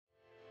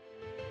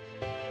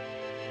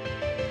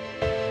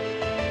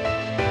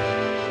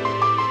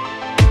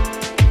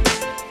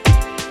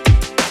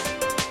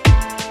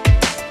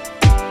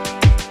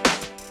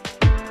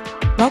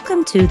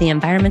Welcome to the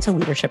Environmental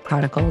Leadership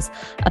Chronicles,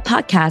 a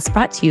podcast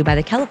brought to you by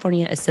the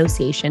California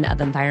Association of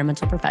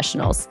Environmental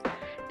Professionals.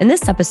 In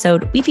this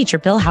episode, we feature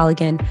Bill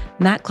Halligan,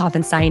 Matt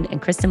Klopfenstein,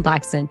 and Kristin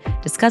Blackson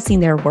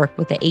discussing their work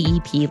with the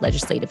AEP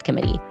Legislative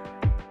Committee.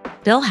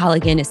 Bill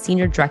Halligan is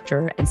Senior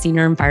Director and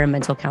Senior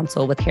Environmental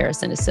Counsel with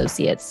Harrison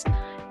Associates.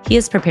 He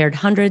has prepared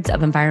hundreds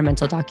of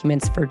environmental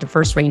documents for a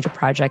diverse range of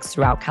projects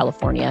throughout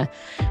California.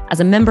 As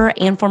a member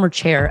and former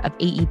chair of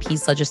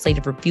AEP's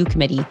Legislative Review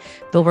Committee,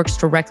 Bill works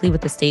directly with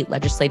the State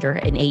Legislature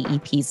and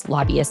AEP's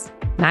Lobbyist,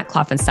 Matt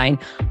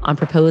Klopfenstein, on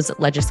proposed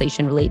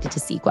legislation related to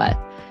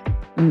CEQA.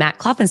 Matt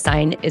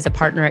Klopfenstein is a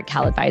partner at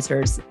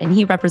CalAdvisors, and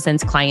he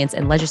represents clients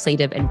in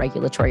legislative and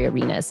regulatory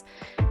arenas.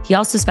 He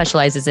also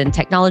specializes in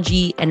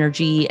technology,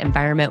 energy,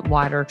 environment,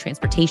 water,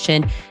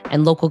 transportation,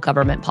 and local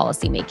government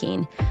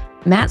policymaking.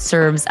 Matt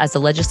serves as the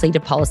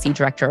Legislative Policy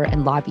Director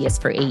and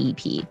Lobbyist for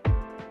AEP.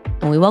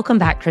 And we welcome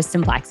back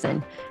Kristin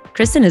Blackson.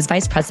 Kristin is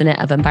Vice President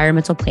of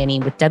Environmental Planning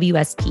with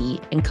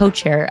WSP and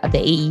co-chair of the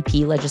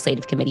AEP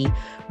Legislative Committee,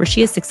 where she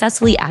has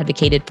successfully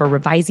advocated for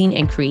revising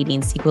and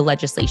creating CEQA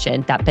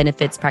legislation that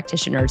benefits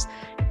practitioners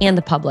and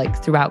the public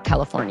throughout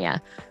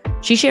California.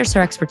 She shares her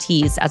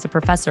expertise as a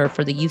professor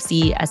for the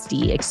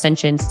UCSD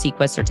Extension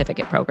CEQA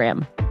Certificate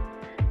Program.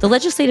 The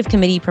Legislative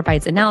Committee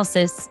provides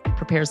analysis,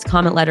 prepares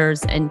comment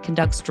letters, and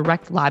conducts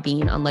direct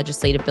lobbying on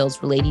legislative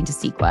bills relating to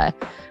CEQA.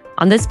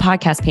 On this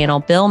podcast panel,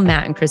 Bill,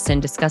 Matt, and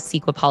Kristin discuss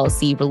CEQA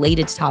policy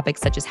related to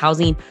topics such as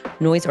housing,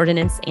 noise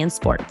ordinance, and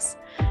sports.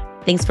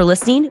 Thanks for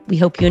listening. We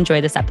hope you enjoy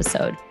this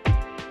episode.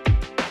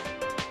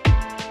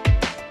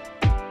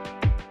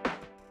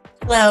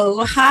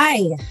 Hello.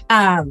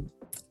 Hi.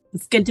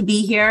 It's good to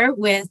be here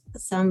with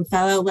some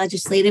fellow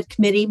legislative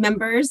committee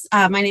members.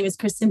 My name is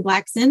Kristin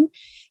Blackson,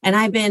 and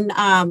I've been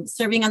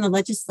serving on the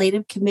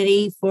legislative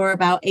committee for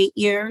about 8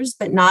 years,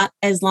 but not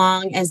as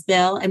long as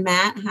Bill and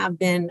Matt have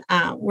been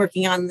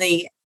working on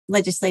the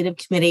legislative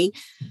committee.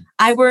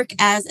 I work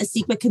as a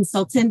CEQA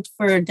consultant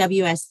for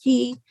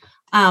WSP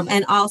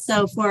and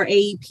also for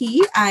AEP.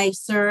 I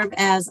serve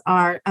as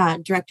our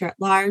director at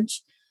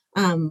large.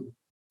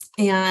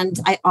 And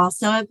I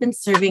also have been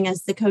serving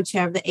as the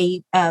co-chair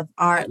of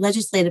our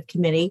legislative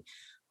committee.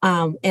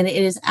 And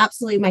it is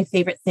absolutely my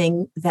favorite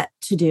thing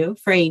to do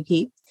for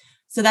AEP.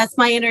 So that's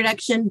my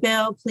introduction.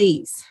 Bill,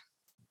 please.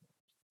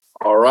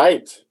 All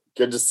right.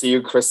 Good to see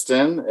you,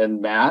 Kristin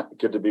and Matt.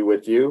 Good to be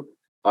with you.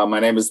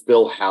 My name is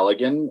Bill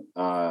Halligan.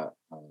 I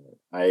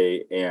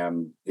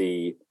am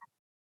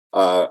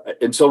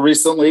until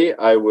recently,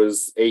 I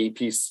was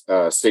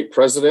AEP state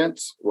president,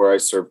 where I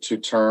served 2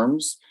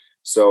 terms.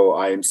 So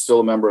I am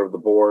still a member of the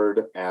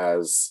board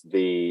as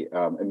the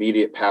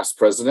immediate past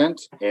president,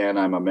 and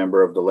I'm a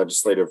member of the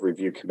Legislative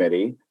Review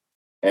Committee.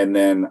 And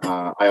then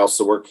I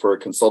also work for a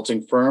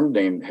consulting firm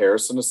named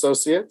Harrison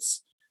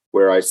Associates,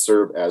 where I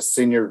serve as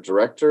senior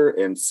director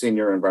and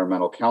senior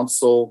environmental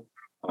counsel,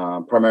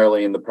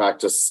 primarily in the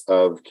practice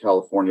of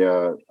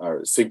California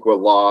CEQA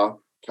law,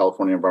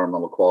 California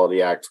Environmental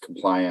Quality Act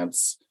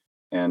compliance,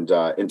 and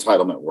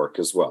entitlement work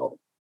as well.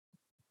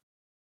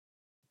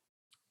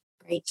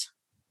 Great.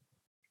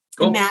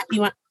 Cool. Matt,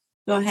 you want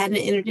to go ahead and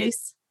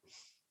introduce?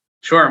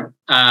 Sure.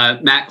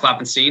 Matt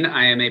Klopfenstein.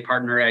 I am a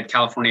partner at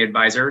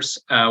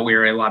CalAdvisors. We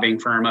are a lobbying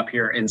firm up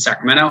here in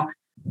Sacramento.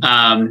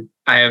 I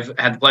have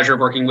had the pleasure of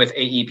working with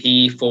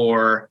AEP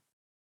for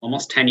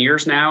almost 10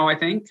 years now, I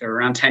think, or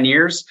around 10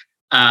 years.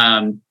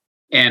 And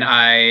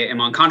I am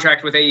on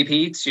contract with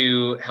AEP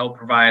to help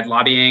provide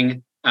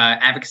lobbying,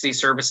 advocacy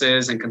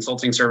services, and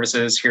consulting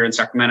services here in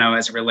Sacramento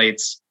as it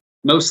relates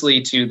mostly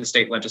to the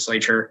state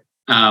legislature,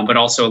 but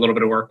also a little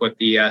bit of work with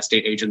the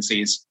state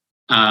agencies.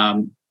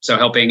 So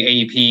helping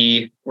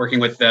AEP, working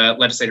with the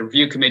Legislative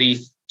Review Committee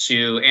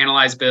to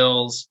analyze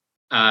bills,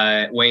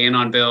 weigh in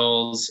on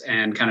bills,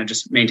 and kind of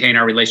just maintain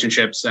our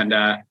relationships and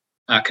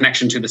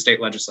connection to the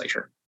state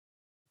legislature.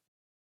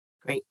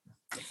 Great.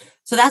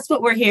 So that's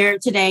what we're here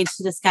today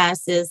to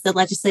discuss is the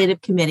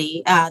Legislative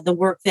Committee, the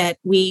work that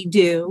we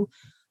do,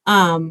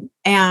 and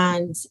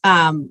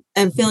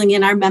filling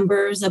in our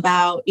members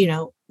about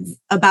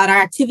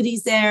our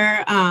activities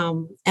there,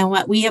 and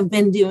what we have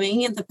been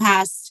doing in the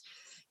past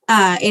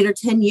 8 or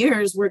 10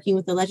 years working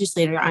with the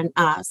legislator on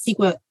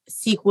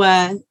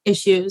CEQA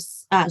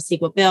issues,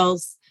 CEQA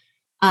bills,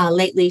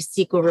 lately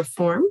CEQA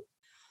reform.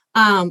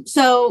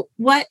 So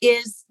what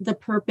is the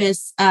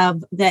purpose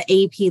of the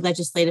AEP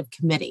Legislative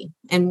Committee?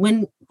 And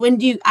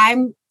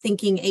I'm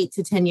thinking 8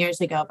 to 10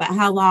 years ago, but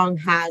how long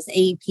has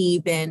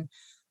AEP been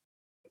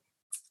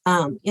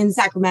in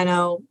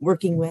Sacramento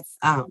working with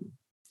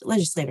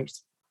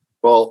legislators?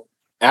 Well,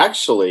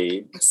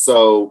 actually,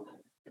 so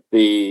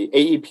the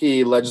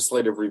AEP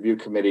Legislative Review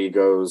Committee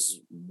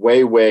goes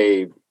way,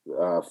 way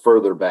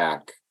further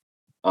back.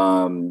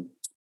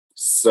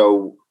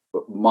 So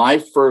my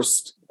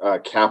first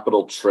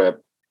capital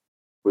trip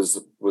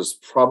was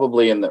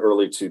probably in the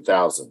early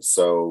 2000s.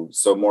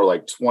 So more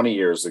like 20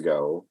 years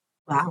ago.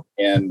 Wow.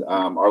 And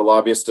our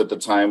lobbyist at the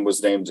time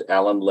was named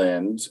Alan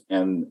Lind,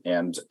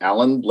 and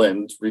Alan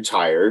Lind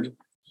retired.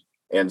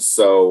 And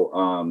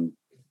so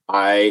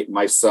I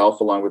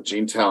myself, along with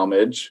Gene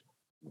Talmadge,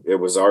 it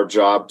was our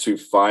job to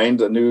find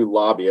a new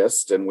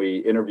lobbyist, and we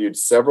interviewed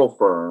several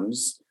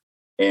firms,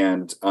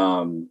 and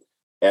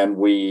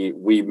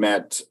we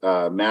met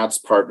Matt's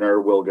partner,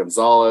 Will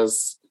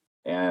Gonzalez,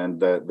 and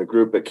the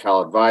group at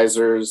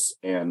CalAdvisors,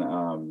 and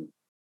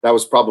that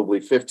was probably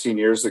 15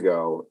 years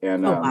ago,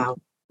 and wow.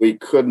 we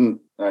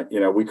couldn't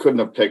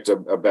have picked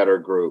a better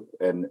group,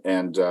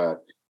 and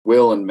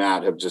Will and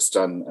Matt have just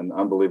done an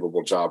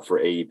unbelievable job for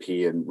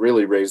AEP and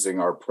really raising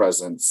our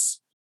presence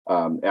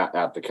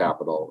at the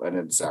Capitol and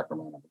in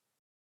Sacramento.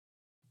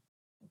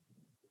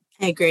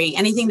 I agree.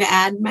 Anything to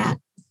add, Matt?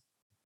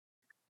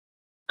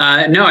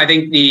 No, I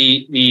think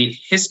the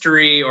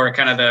history or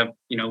kind of the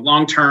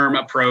long-term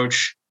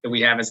approach that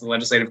we have as the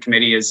Legislative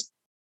Committee is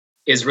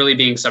really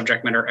being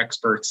subject matter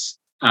experts,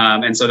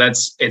 and so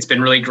it's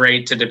been really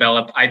great to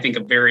develop, I think,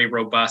 a very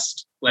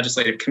robust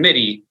Legislative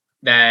Committee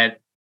that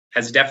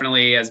has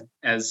definitely,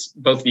 as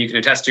both of you can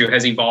attest to,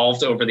 has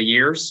evolved over the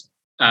years.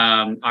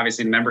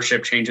 Obviously, the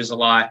membership changes a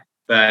lot,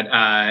 but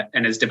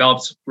and has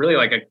developed really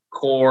like a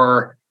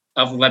core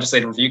of the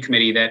Legislative Review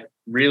Committee that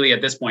really,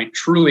 at this point,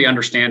 truly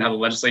understand how the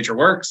legislature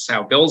works,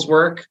 how bills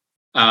work,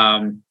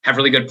 have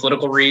really good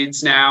political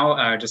reads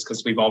now, just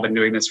because we've all been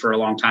doing this for a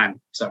long time.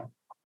 So,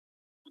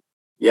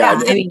 yeah,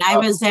 I mean, I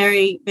was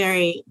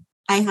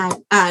I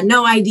had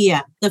no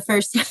idea the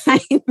first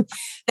time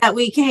that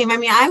we came. I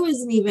mean, I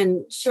wasn't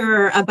even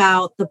sure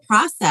about the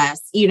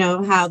process,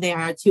 how there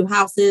are two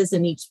houses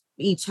and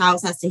each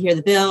house has to hear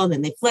the bill and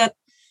then they flip.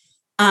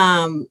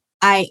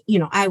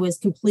 I was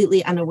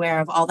completely unaware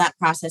of all that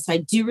process. So I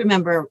do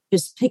remember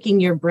just picking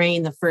your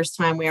brain the first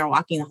time we were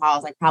walking the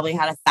halls. I probably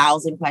had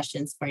 1,000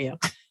 questions for you.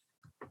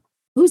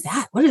 Who's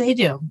that? What do they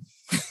do?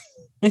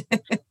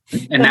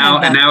 And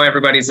now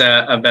everybody's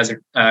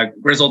a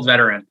grizzled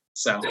veteran.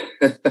 So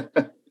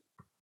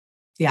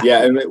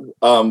yeah. And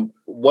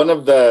one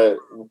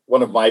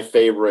of my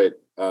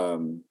favorite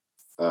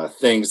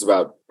things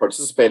about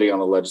participating on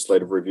the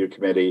Legislative Review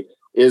Committee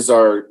is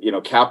our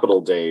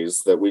Capitol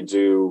Days that we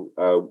do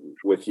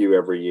with you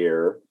every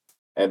year,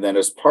 and then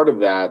as part of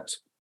that,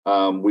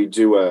 we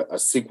do a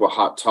CEQA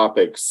Hot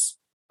Topics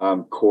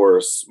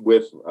course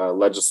with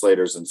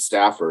legislators and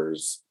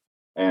staffers.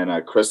 And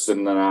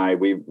Kristin and I,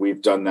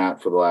 we've done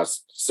that for the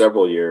last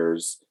several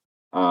years,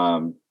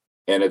 and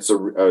it's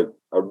a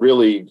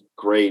really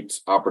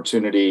great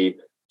opportunity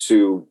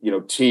to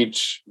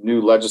teach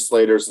new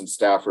legislators and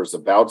staffers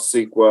about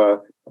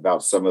CEQA,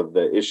 about some of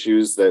the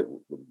issues that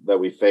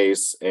we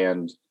face,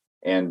 and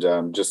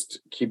just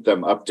keep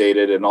them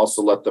updated, and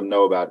also let them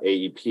know about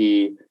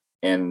AEP,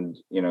 and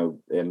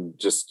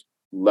just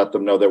let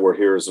them know that we're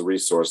here as a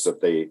resource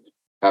if they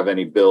have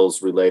any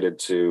bills related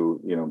to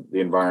the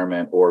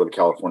environment or the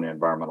California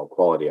Environmental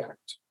Quality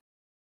Act.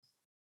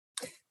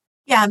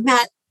 Yeah,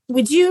 Matt,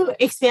 would you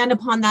expand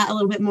upon that a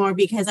little bit more?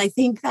 Because I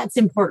think that's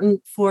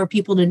important for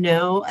people to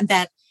know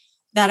that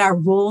our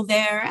role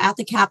there at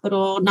the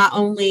Capitol, not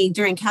only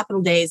during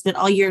Capitol Days, but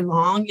all year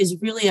long, is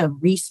really a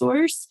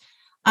resource.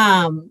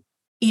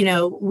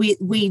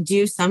 We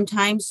do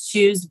sometimes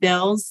choose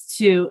bills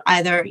to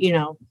either,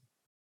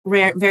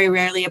 very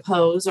rarely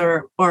oppose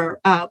or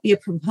be a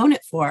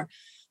proponent for,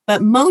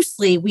 but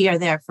mostly we are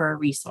there for a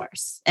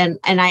resource. And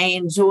I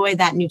enjoy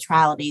that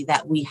neutrality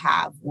that we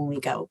have when we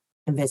go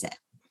and visit.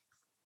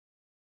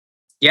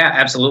 Yeah,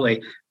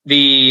 absolutely.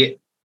 I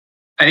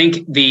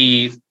think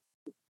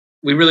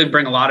we really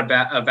bring a lot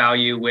of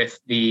value with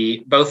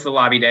both the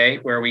lobby day,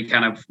 where we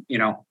kind of,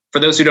 for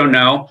those who don't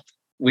know,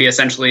 we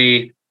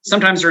essentially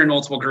sometimes are in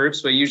multiple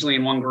groups, but usually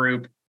in one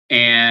group,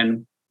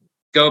 and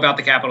go about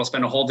the Capitol,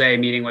 spend a whole day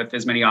meeting with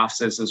as many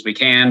offices as we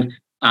can.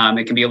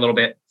 It can be a little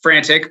bit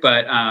frantic,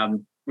 but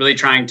really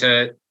trying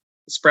to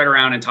spread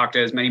around and talk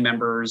to as many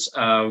members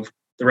of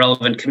the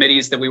relevant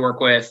committees that we work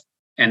with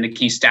and the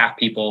key staff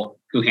people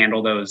who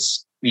handle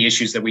the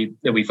issues that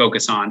we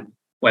focus on,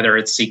 whether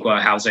it's CEQA,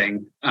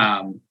 housing,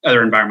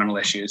 other environmental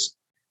issues.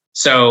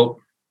 So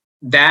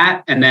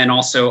that, and then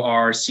also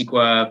our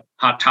CEQA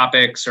Hot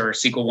Topics or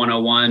CEQA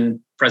 101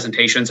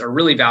 presentations are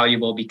really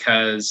valuable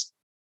because,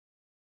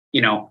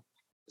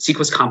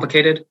 CEQA is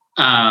complicated,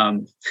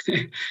 and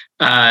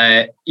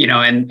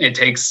it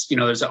takes,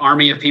 there's an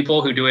army of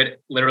people who do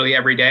it literally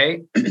every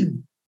day.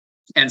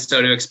 And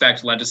so to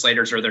expect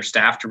legislators or their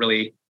staff to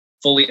really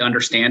fully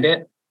understand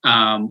it,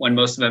 when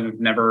most of them have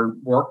never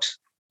worked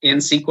in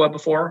CEQA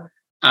before,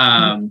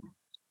 and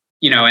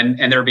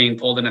they're being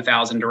pulled in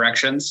 1,000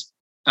 directions.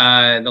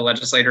 The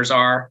legislators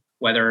are,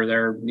 whether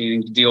they're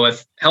needing to deal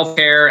with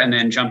healthcare and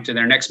then jump to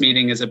their next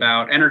meeting is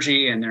about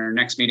energy, and their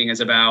next meeting is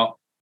about,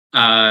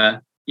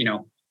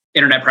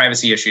 internet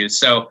privacy issues.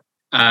 So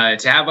to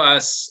have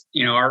us,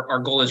 our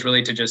goal is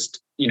really to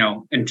just,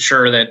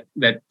 ensure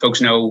that folks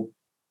know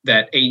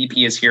that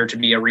AEP is here to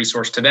be a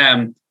resource to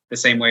them the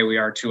same way we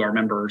are to our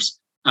members,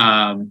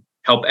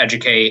 help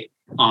educate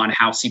on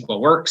how CEQA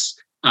works,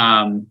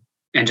 and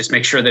just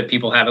make sure that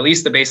people have at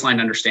least the baseline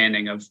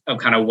understanding of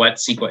kind of what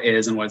CEQA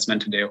is and what it's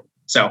meant to do.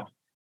 So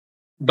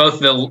both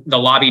the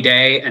lobby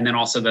day and then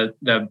also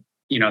the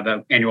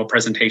the annual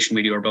presentation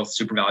we do are both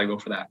super valuable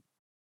for that.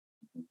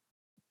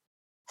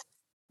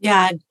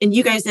 Yeah, and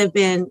you guys have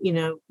been,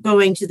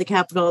 going to the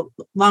Capitol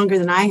longer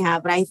than I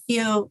have, but I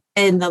feel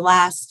in the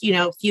last,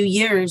 few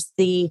years,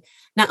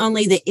 not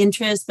only the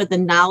interest, but the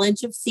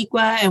knowledge of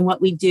CEQA and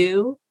what we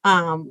do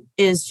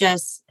has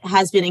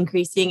been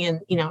increasing.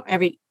 And,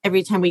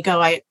 every time we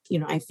go, I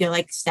feel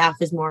like staff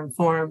is more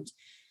informed.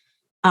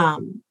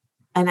 And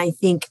I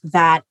think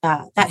that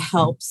that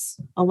helps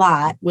a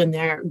lot when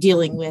they're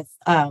dealing with,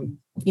 all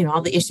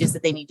the issues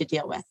that they need to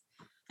deal with.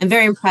 I'm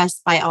very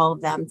impressed by all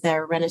of them.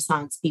 They're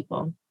Renaissance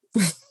people.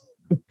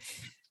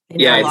 They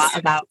know a lot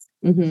about.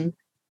 Mm-hmm.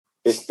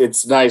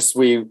 It's nice.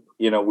 We've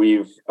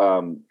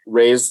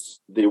raised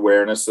the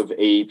awareness of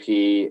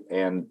AEP,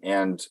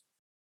 and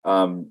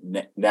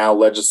now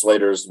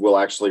legislators will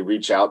actually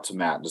reach out to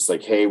Matt, just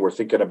like, hey, we're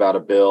thinking about a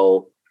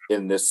bill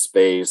in this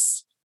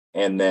space,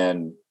 and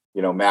then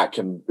Matt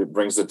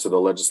brings it to the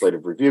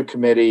Legislative Review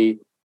Committee,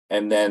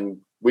 and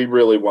then we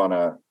really want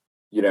to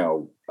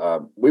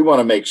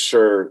make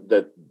sure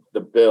that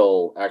the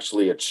bill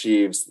actually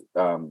achieves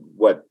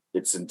what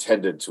it's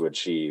intended to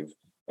achieve,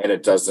 and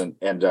it doesn't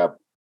end up,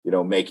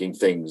 making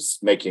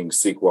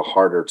CEQA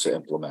harder to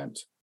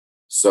implement.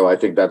 So I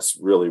think that's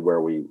really where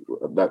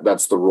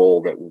that's the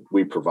role that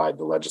we provide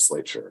the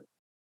legislature.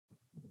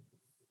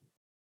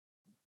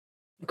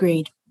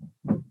 Agreed.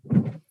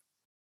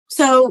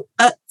 So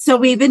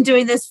we've been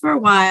doing this for a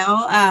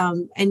while,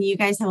 and you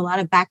guys have a lot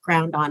of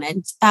background on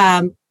it.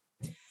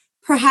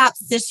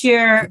 Perhaps this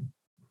year,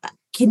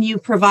 can you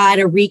provide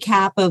a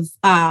recap of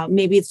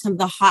maybe some of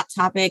the hot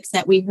topics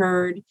that we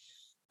heard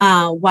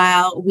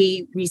while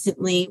we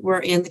recently were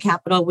in the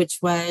Capitol, which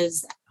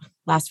was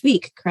last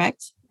week,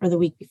 correct? Or the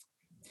week before?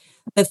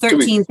 The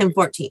 13th and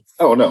 14th.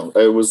 Oh, no,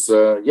 it was,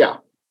 that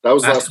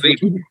was last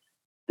week.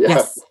 Yeah.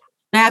 Yes.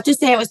 And I have to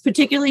say it was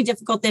particularly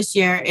difficult this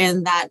year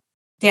in that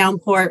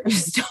downpour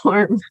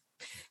storm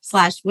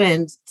 /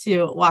 wind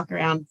to walk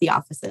around the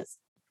offices.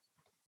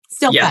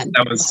 Still fun.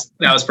 That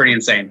was pretty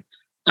insane.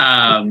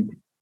 So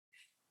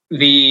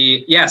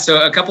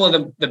a couple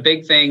of the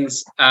big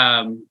things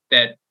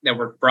that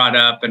were brought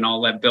up, and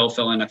I'll let Bill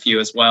fill in a few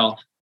as well.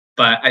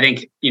 But I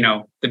think,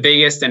 the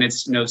biggest, and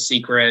it's no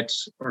secret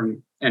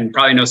and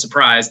probably no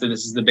surprise that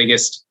this is the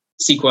biggest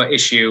CEQA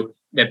issue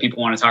that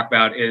people want to talk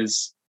about,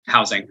 is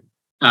housing.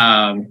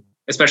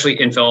 Especially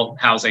infill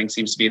housing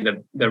seems to be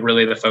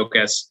the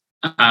focus.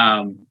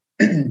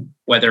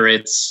 Whether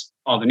it's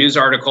all the news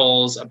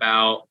articles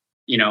about,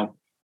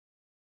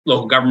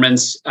 local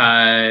governments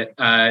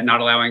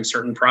not allowing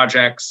certain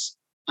projects,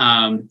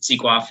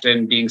 CEQA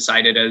often being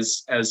cited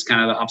as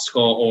kind of the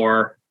obstacle,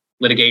 or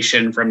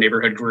litigation from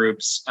neighborhood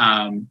groups.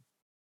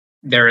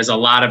 There is a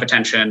lot of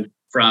attention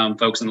from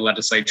folks in the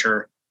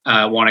legislature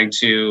wanting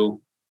to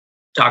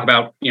talk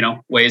about,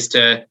 ways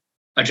to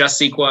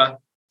adjust CEQA.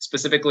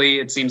 Specifically,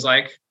 it seems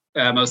like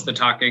most of the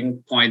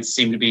talking points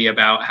seem to be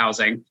about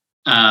housing.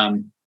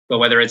 But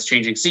whether it's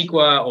changing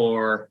CEQA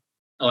or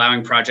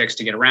allowing projects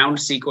to get around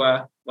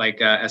CEQA, like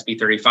SB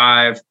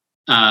 35,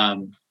 I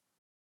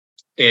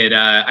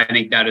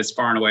think that is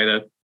far and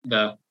away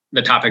the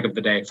topic of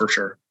the day for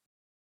sure.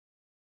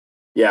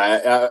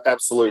 Yeah,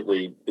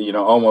 absolutely.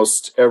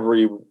 Almost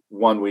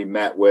everyone we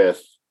met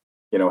with,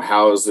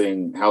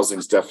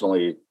 housing's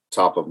definitely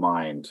top of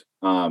mind.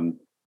 When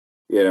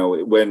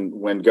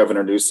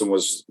Governor Newsom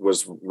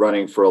was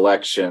running for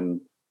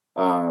election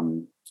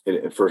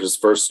for his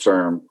first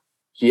term,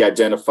 he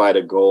identified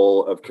a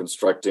goal of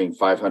constructing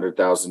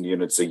 500,000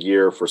 units a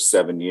year for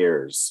 7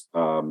 years.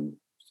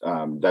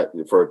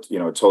 That for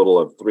a total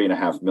of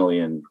 3.5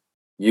 million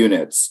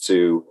units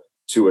to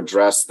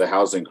address the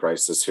housing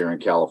crisis here in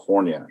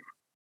California.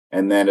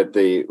 And then at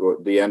the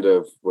end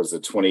of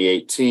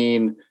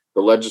 2018,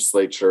 the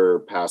legislature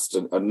passed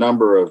a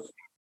number of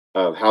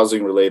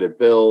housing related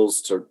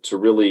bills to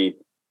really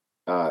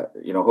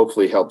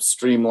hopefully help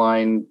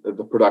streamline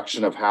the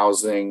production of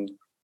housing.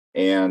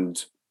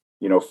 And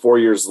 4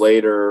 years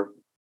later,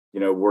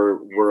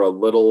 we're a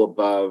little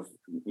above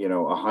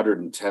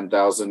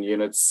 110,000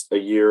 units a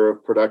year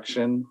of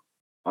production,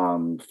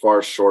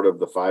 far short of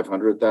the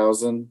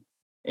 500,000,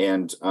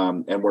 and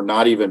we're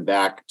not even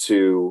back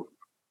to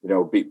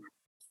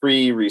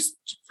pre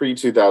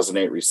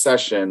 2008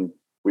 recession.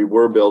 We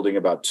were building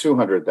about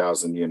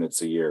 200,000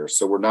 units a year.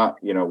 So we're not,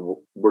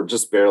 we're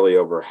just barely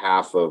over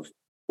half of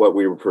what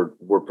we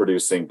were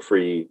producing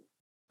pre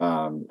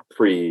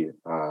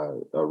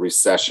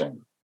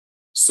recession.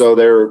 So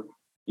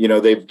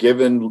they've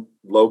given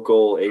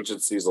local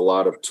agencies a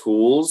lot of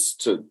tools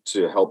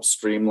to help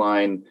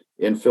streamline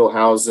infill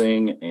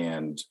housing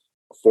and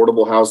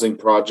affordable housing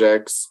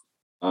projects.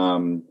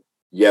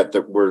 Yet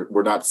that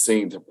we're not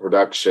seeing the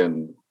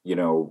production,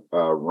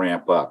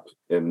 ramp up.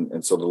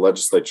 And so the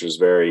legislature is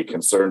very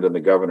concerned, and the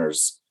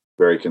governor's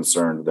very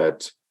concerned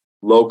that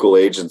local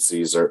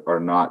agencies are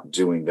not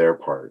doing their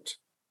part.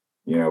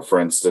 For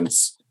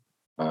instance,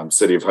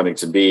 city of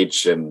Huntington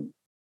Beach and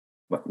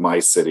my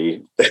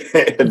city,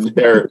 and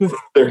their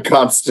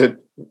constant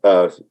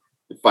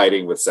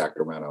fighting with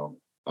Sacramento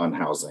on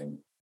housing.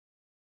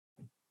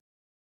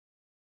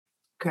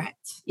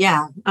 Correct.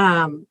 Yeah.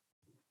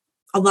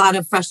 A lot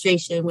of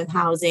frustration with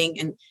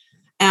housing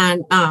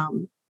and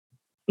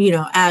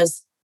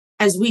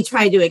as we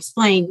try to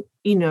explain,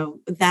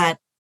 that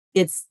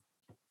it's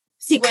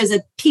CEQA is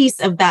a piece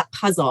of that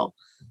puzzle,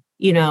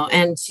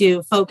 and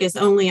to focus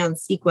only on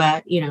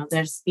CEQA,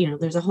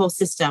 there's a whole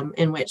system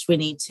in which we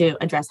need to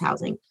address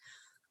housing.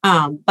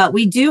 But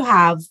we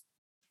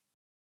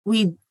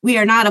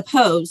are not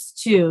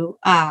opposed to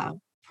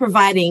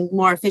providing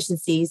more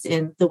efficiencies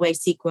in the way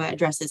CEQA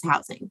addresses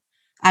housing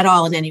at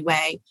all in any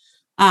way.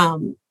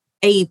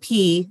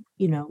 AEP,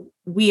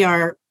 we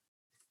are,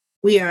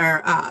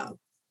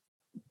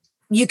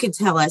 you could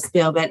tell us,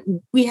 Bill, but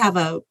we have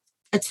a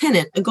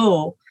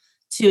goal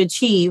to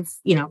achieve,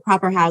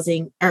 proper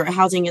housing or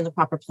housing in the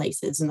proper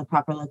places in the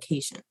proper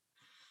location.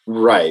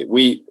 Right.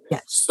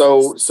 Yes.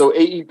 So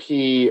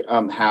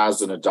AEP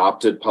has an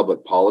adopted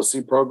public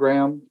policy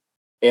program,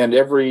 and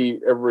every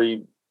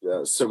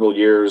several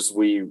years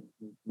we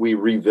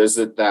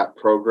revisit that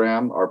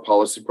program, our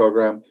policy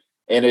program,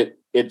 and it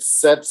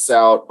sets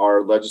out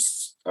our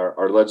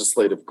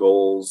legislative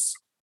goals,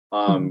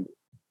 and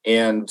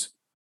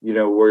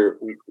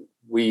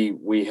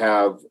we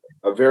have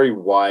a very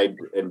wide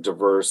and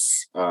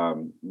diverse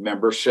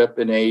membership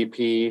in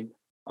AEP.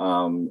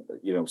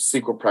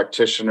 CEQA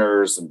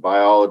practitioners and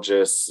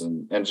biologists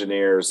and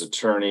engineers,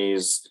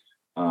 attorneys,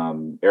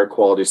 air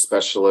quality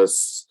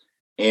specialists,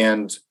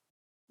 and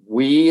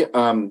we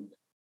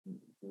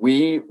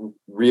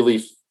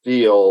really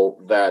feel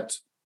that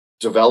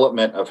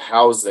development of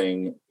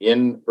housing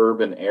in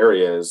urban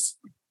areas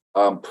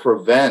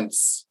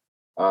prevents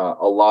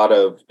a lot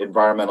of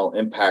environmental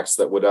impacts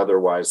that would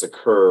otherwise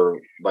occur,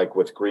 like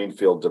with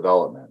greenfield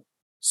development.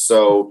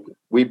 So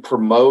we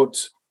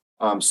promote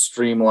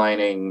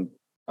streamlining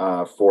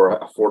for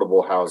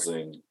affordable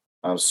housing,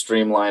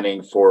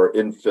 streamlining for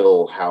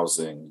infill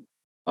housing,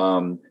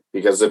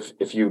 because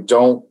if you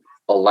don't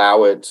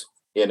allow it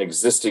in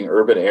existing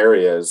urban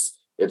areas,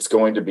 it's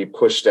going to be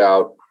pushed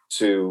out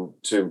to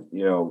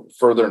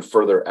further and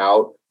further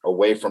out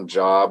away from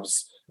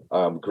jobs,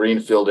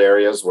 greenfield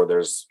areas where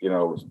there's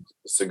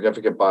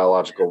significant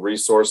biological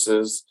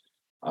resources,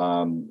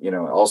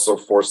 also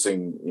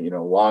forcing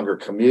longer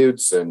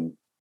commutes and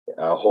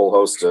a whole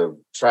host of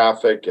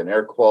traffic and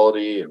air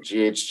quality and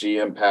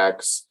GHG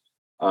impacts.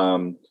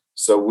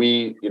 So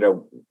we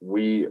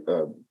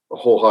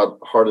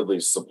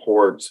wholeheartedly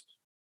support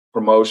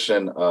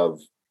promotion of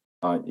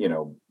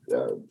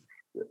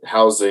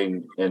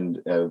housing and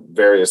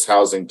various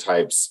housing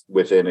types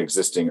within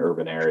existing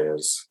urban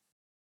areas.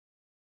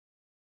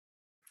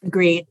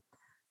 Agreed.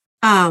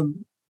 Are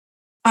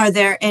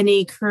there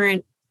any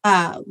current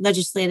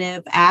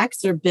legislative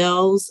acts or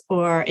bills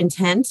or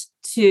intent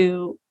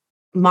to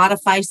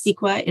modify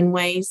CEQA in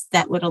ways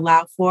that would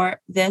allow for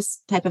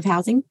this type of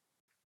housing?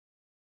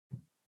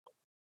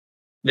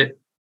 There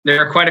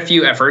are quite a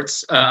few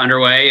efforts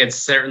underway. It's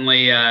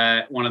certainly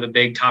one of the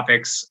big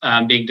topics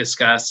being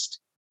discussed.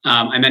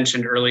 I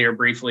mentioned earlier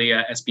briefly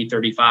SB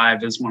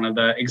 35 is one of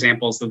the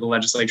examples that the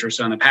legislature has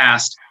done in the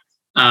past.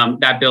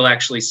 That bill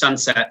actually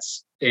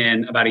sunsets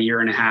in about a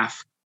year and a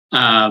half.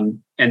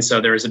 And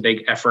so there is a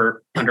big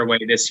effort underway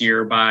this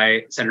year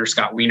by Senator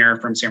Scott Wiener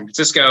from San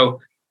Francisco,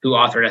 who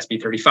authored SB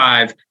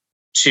 35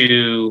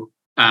 to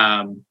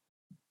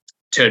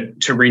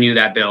renew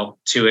that bill,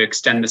 to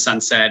extend the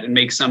sunset and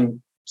make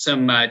some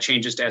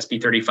changes to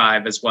SB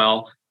 35 as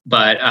well.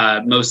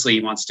 But mostly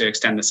he wants to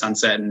extend the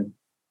sunset and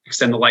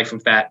extend the life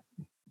of that,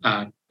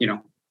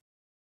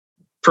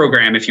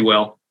 program, if you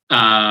will,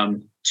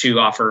 to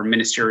offer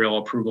ministerial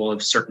approval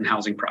of certain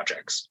housing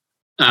projects.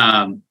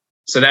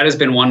 So that has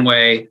been one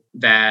way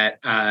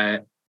that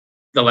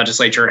the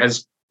legislature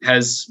has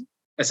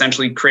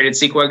essentially created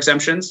CEQA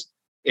exemptions,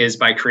 is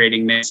by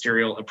creating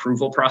ministerial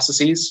approval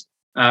processes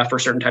for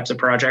certain types of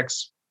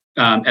projects,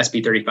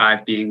 SB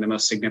 35 being the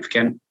most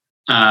significant.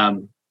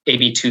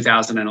 AB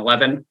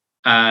 2011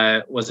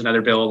 was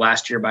another bill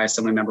last year by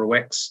Assemblymember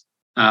Wicks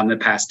that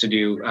passed to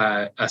do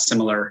a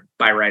similar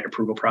by right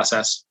approval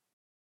process.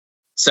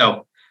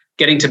 So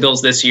getting to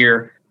bills this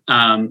year,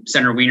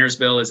 Senator Wiener's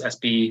bill is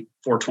SB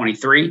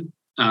 423.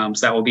 So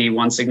that will be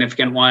one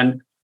significant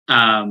one.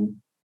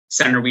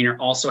 Senator Wiener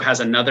also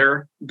has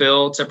another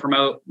bill to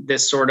promote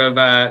this sort of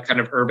kind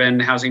of urban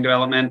housing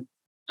development.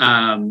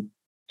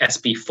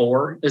 SB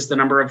 4 is the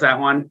number of that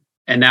one.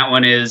 And that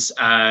one is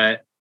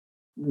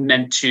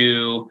meant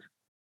to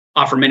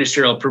offer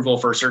ministerial approval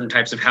for certain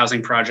types of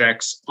housing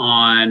projects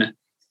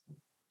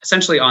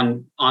essentially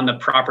on the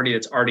property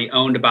that's already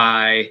owned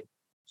by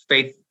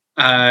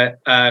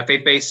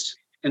faith-based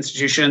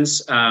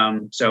institutions.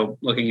 So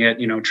looking at,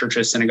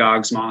 churches,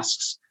 synagogues,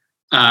 mosques,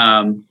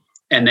 and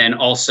then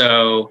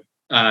also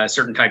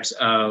certain types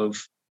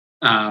of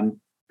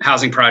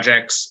housing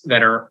projects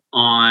that are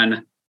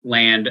on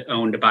land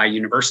owned by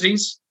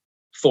universities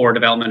for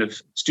development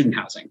of student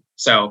housing.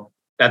 So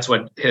that's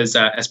what his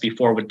SB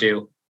 4 would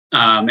do.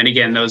 And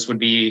again, those would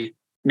be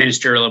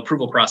ministerial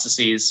approval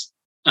processes.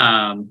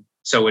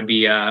 So it would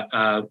be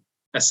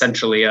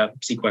essentially a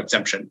CEQA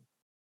exemption.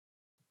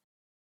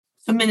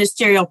 So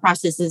ministerial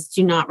processes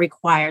do not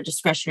require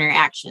discretionary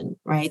action,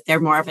 right? They're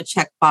more of a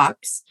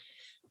checkbox,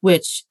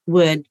 which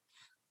would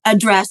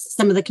address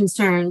some of the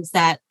concerns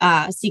that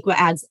CEQA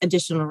adds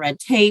additional red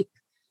tape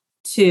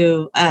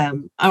to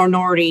an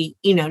already,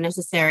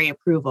 necessary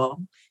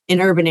approval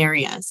in urban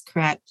areas,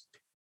 correct?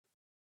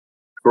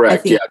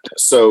 Correct. Yeah.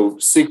 So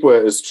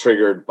CEQA is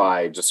triggered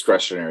by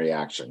discretionary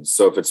actions.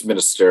 So if it's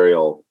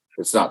ministerial,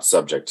 it's not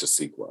subject to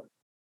CEQA.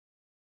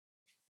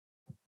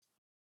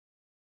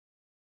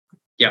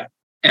 Yeah.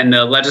 And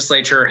the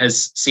legislature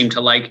has seemed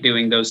to like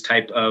doing those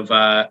type of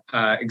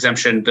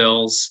exemption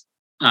bills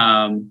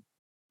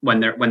when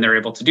they're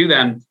able to do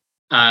them,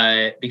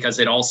 because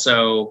it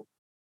also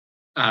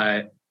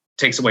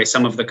takes away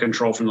some of the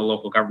control from the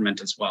local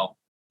government as well,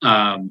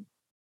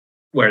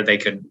 where they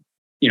could,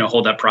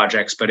 hold up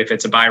projects. But if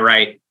it's a by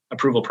right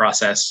approval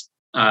process,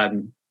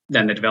 then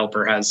the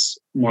developer has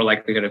more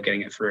likelihood of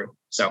getting it through.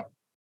 So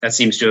that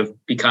seems to have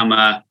become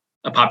a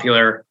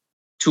popular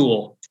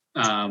tool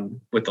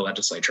with the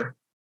legislature.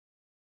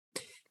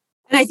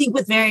 And I think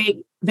with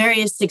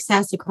various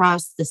success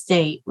across the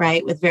state,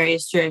 right, with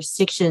various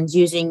jurisdictions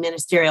using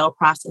ministerial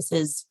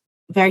processes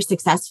very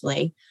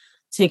successfully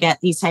to get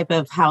these type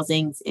of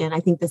housings. And I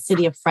think the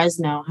city of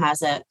Fresno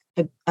has a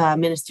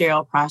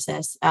ministerial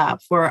process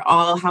for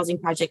all housing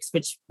projects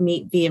which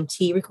meet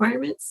VMT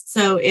requirements.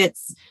 So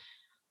it's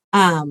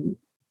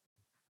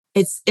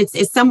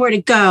somewhere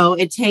to go.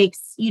 It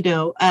takes,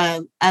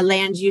 a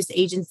land use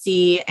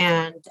agency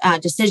and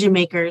decision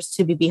makers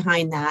to be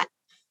behind that.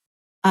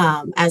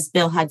 As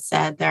Bill had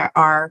said, there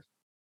are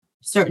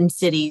certain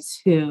cities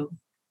who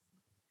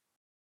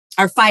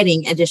are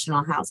fighting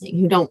additional housing,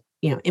 who don't,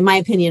 in my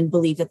opinion,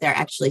 believe that they're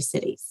actually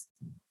cities.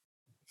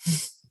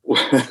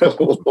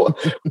 Well,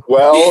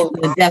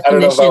 I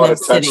don't know if I want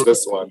to touch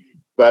this one,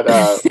 but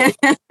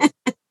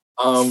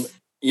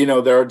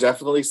there are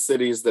definitely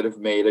cities that have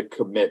made a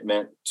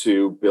commitment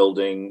to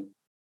building,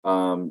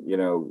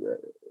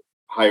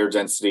 higher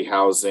density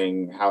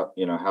housing,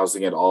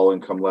 housing at all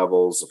income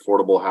levels,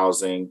 affordable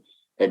housing,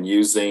 and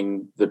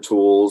using the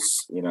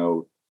tools.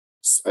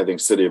 I think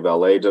City of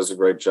LA does a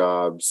great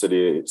job.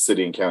 City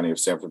and County of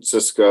San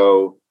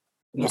Francisco.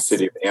 The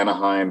city of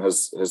Anaheim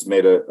has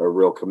made a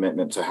real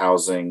commitment to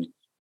housing.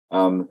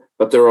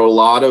 But there are a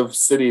lot of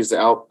cities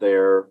out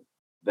there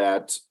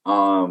that,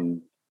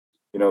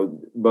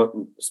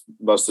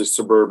 mostly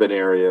suburban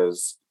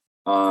areas,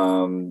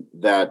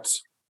 that,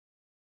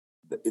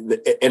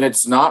 and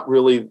it's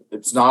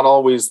not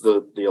always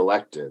the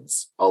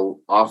electeds.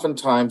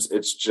 Oftentimes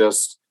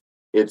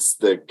it's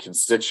the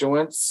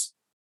constituents.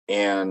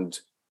 And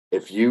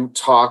if you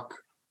talk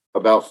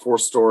about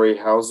 4-story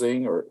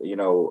housing or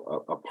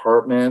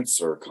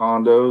apartments or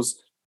condos,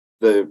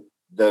 the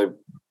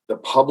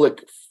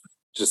public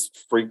just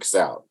freaks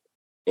out,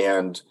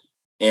 and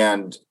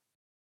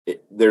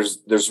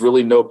there's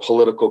really no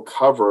political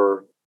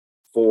cover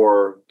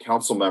for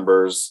council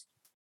members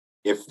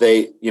if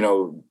they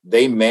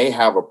may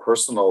have a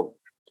personal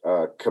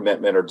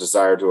commitment or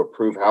desire to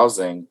approve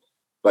housing,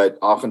 but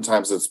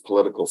oftentimes it's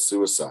political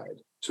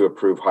suicide to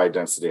approve high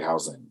density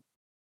housing.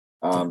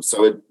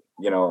 So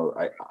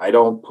I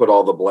don't put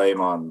all the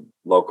blame on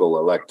local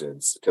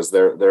electeds because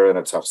they're in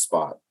a tough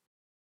spot.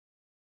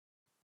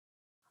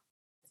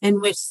 In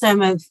which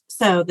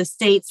so the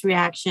state's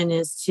reaction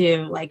is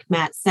to, like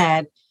Matt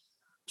said,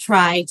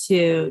 try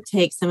to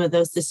take some of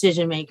those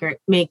decision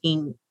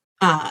making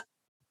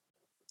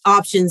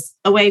options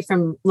away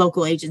from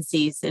local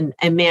agencies and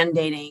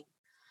mandating.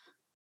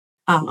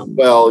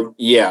 So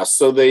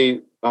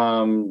they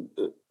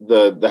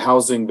the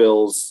housing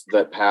bills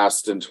that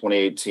passed in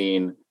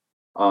 2018.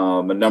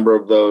 A number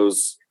of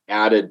those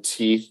added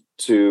teeth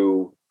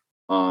to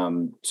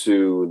housing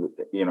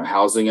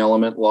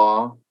element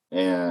law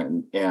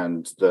and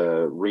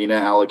the RENA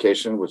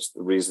allocation, which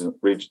the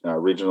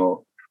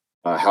regional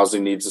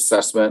housing needs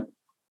assessment.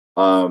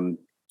 And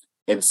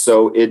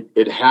so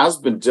it has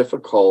been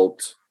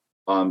difficult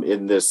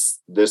in this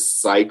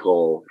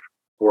cycle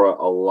for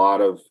a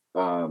lot of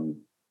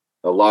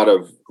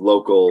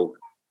local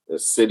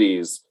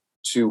cities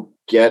to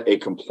get a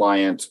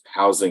compliant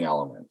housing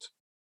element.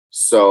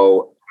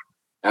 So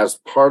as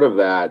part of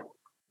that,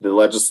 the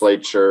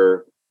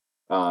legislature,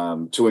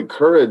 to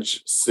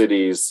encourage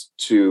cities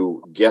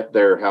to get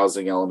their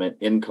housing element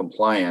in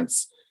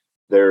compliance,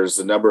 there's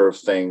a number of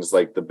things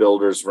like the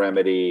builder's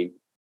remedy.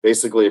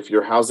 Basically, if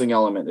your housing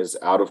element is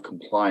out of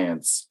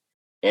compliance,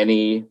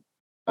 any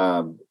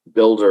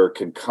builder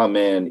can come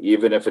in,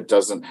 even if it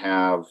doesn't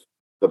have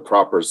the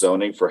proper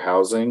zoning for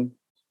housing.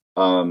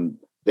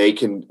 They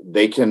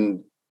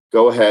can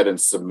go ahead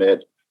and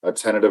submit a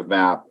tentative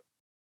map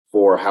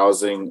for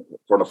an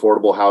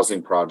affordable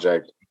housing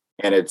project,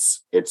 and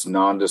it's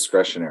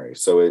non-discretionary.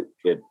 So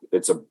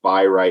it's a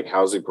by right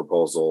housing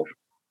proposal,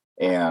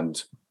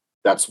 and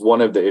that's one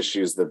of the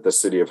issues that the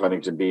city of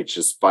Huntington Beach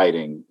is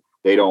fighting.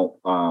 They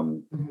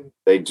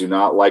do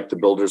not like the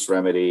builder's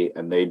remedy,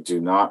 and they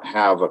do not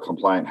have a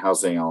compliant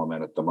housing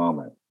element at the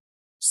moment.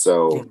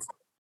 So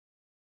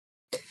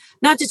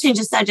Not to change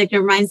the subject, it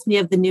reminds me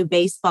of the new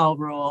baseball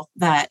rule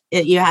that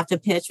you have to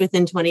pitch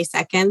within 20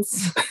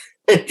 seconds.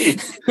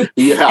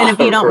 Yeah, and if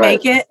you don't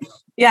right. make it,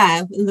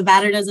 if the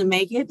batter doesn't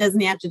make it, doesn't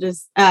he have to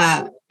just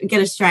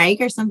get a strike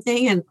or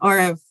something? Or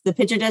if the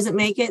pitcher doesn't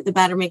make it, the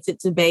batter makes it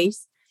to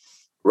base.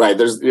 Right.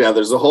 There's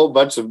a whole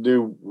bunch of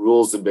new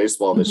rules in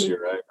baseball this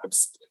year. Right?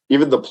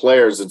 Even the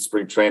players in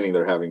spring training,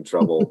 they're having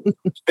trouble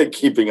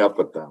keeping up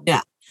with them.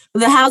 Yeah.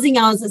 The housing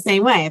law is the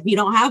same way. If you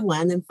don't have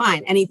one, then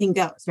fine, anything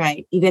goes,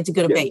 right? You get to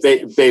go to base.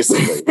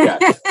 Basically, yeah.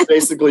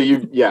 Basically,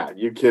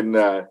 you can,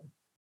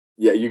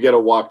 you get a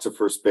walk to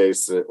first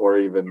base or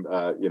even,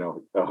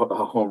 a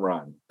home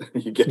run.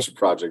 You get your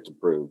project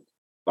approved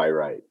by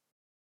right.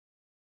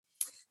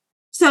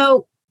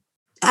 So,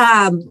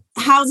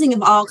 housing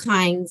of all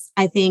kinds,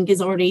 I think,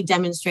 is already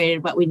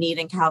demonstrated what we need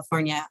in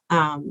California.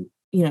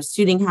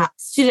 Student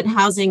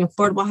housing,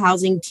 affordable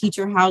housing,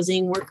 teacher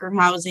housing, worker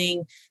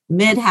housing,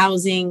 mid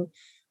housing.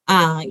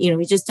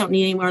 We just don't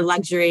need any more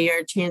luxury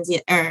or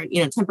transient or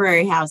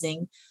temporary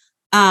housing.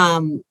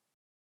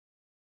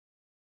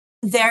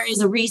 There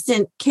is a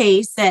recent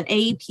case that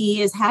AEP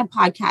has had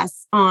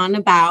podcasts on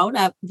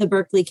about the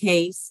Berkeley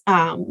case,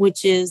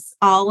 which is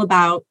all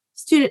about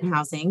student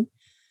housing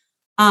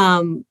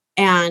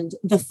and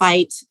the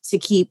fight to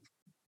keep,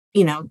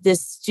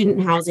 this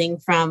student housing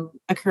from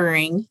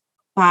occurring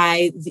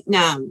by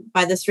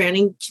the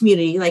surrounding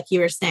community, like you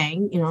were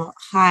saying,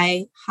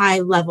 high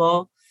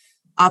level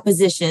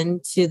opposition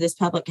to this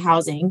public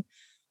housing.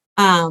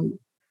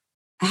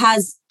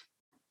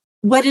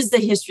 What is the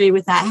history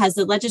with that? Has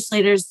the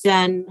legislators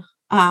done?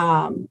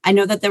 I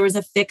know that there was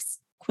a fix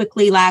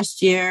quickly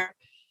last year,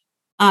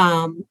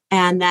 and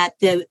that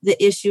the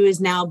issue is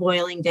now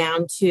boiling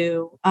down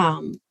to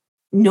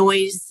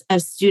noise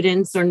of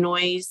students or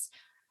noise,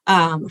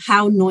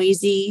 how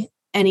noisy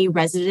any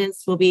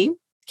residents will be.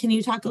 Can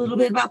you talk a little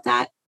bit about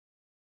that?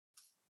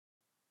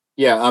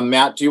 Yeah,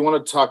 Matt, do you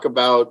want to talk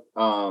about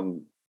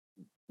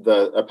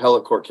the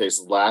appellate court case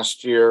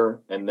last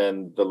year and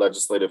then the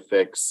legislative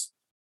fix,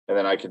 and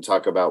then I can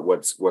talk about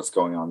what's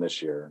going on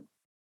this year?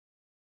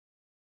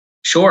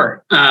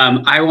 Sure.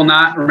 I will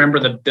not remember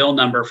the bill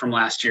number from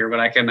last year,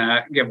 but I can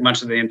give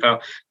much of the info.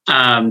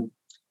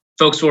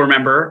 Folks will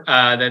remember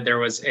that there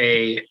was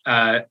a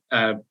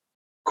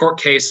court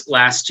case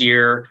last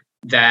year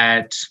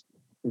that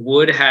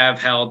would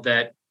have held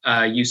that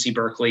UC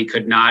Berkeley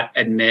could not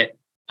admit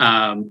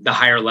the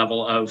higher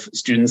level of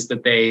students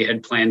that they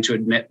had planned to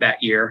admit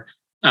that year.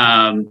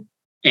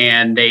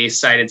 And they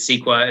cited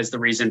CEQA as the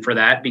reason for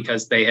that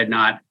because they had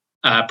not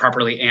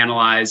properly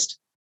analyzed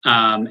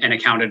and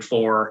accounted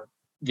for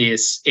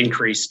this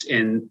increased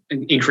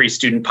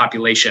student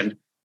population.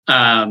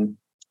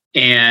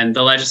 And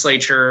the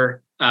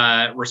legislature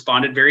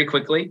responded very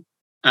quickly.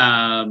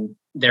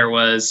 There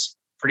was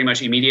pretty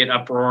much immediate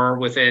uproar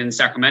within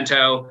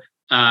Sacramento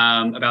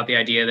about the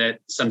idea that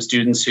some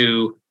students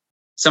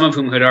some of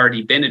whom had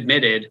already been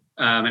admitted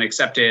and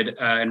accepted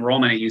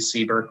enrollment at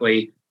UC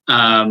Berkeley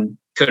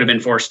could have been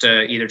forced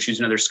to either choose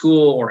another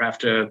school or have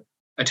to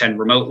attend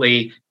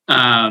remotely.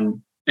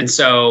 And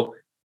so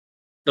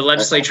the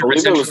legislature— I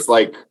believe it was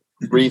like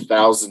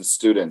 3,000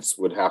 students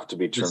would have to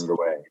be turned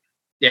away.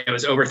 Yeah, it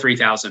was over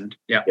 3,000.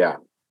 Yeah. Yeah.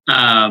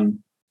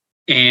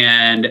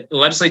 And the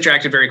legislature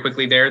acted very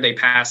quickly there. They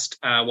passed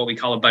what we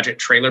call a budget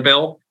trailer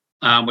bill,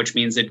 which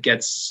means it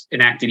gets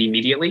enacted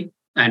immediately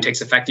and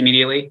takes effect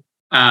immediately,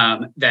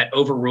 that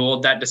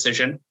overruled that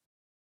decision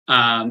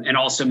and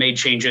also made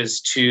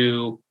changes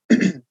to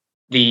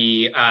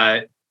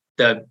the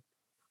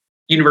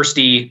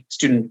university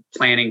student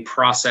planning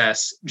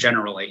process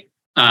generally.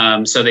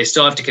 So they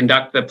still have to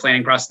conduct the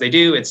planning process they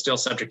do. It's still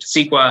subject to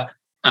CEQA.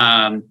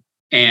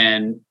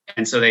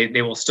 And so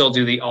they will still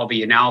do all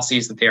the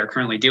analyses that they are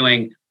currently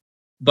doing.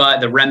 But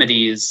the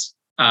remedies,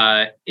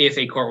 if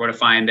a court were to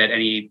find that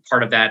any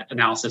part of that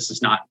analysis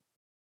is not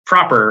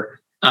proper,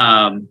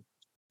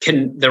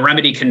 the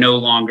remedy can no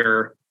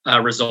longer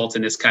result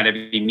in this kind of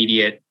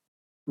immediate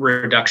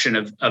reduction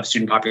of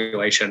student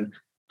population.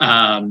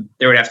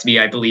 There would have to be,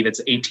 I believe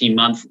it's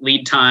 18-month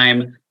lead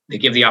time. They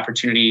give the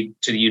opportunity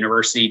to the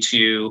university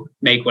to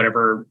make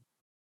whatever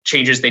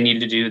changes they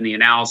needed to do in the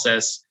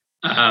analysis.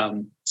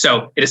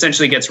 So it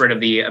essentially gets rid of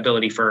the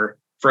ability for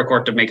a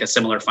court to make a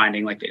similar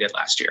finding like they did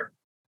last year.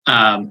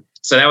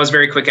 So that was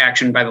very quick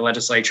action by the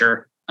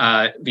legislature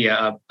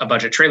via a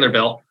budget trailer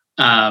bill.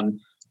 And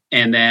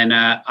then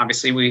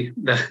obviously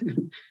the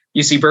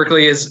UC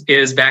Berkeley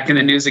is back in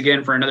the news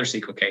again for another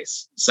CEQA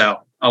case. So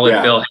I'll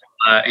let Bill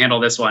handle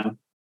this one.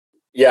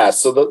 Yeah.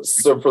 So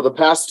for the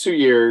past 2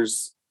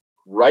 years,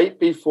 right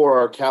before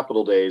our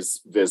Capitol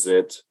Days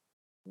visit,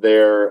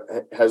 the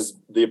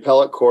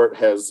appellate court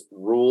has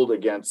ruled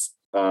against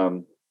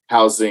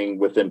housing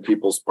within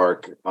People's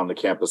Park on the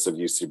campus of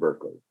UC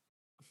Berkeley.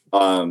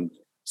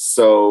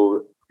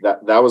 So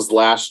that was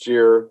last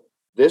year.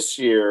 This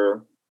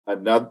year,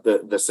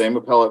 the same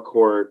appellate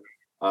court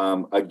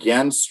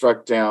again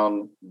struck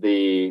down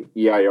the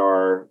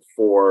EIR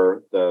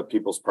for the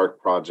People's Park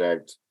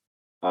project.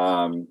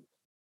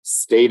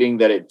 stating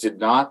that it did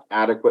not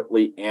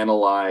adequately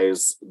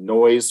analyze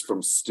noise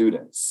from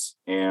students.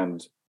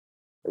 And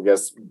I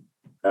guess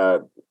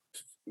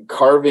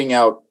carving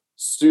out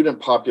student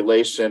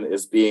population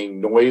as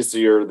being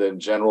noisier than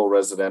general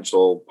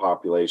residential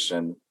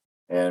population.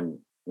 And,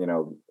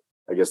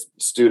 I guess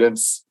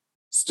students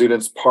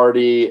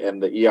party,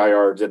 and the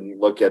EIR didn't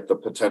look at the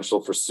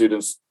potential for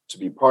students to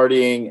be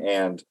partying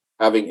and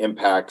having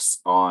impacts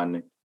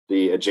on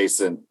the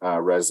adjacent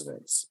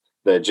residents,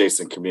 the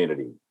adjacent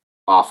community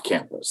off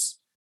campus.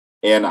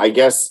 And I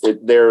guess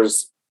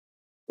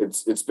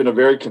it's been a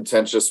very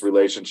contentious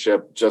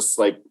relationship, just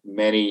like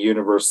many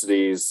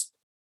universities.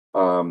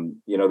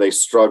 They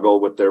struggle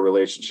with their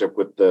relationship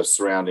with the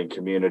surrounding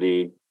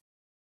community.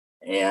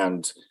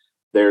 And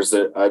there's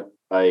a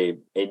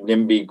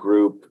NIMBY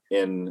group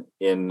in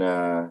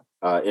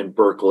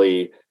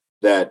Berkeley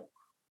that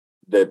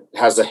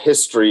has a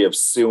history of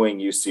suing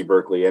UC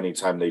Berkeley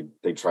anytime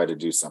they try to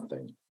do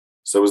something.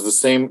 So it was the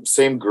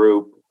same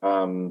group,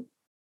 and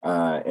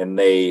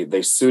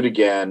they sued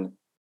again.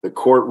 The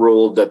court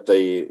ruled that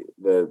the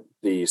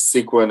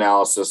CEQA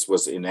analysis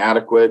was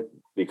inadequate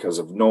because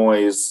of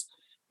noise.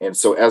 And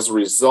so as a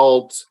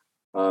result,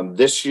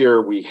 this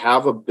year we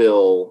have a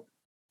bill.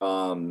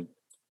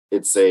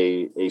 It's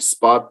a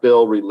spot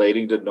bill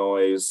relating to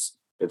noise.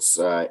 It's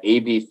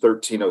AB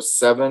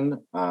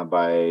 1307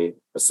 by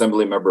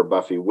Assemblymember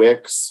Buffy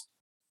Wicks.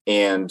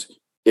 And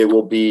it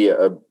will be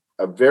a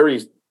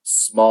very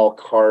small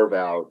carve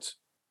out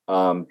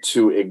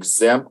to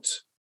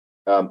exempt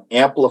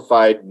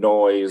unamplified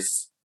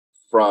noise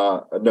from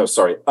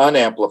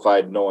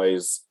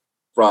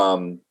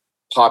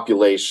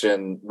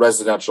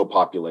residential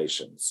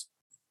populations.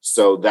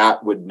 So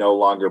that would no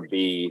longer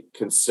be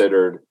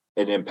considered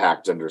an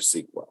impact under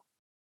CEQA.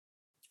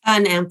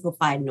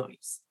 Unamplified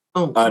noise.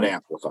 Oh.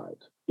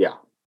 Unamplified, yeah.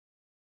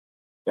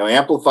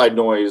 Amplified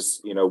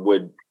noise,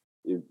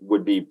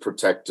 would be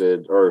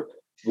protected or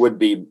would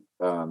be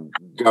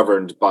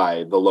governed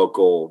by the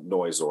local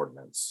noise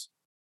ordinance.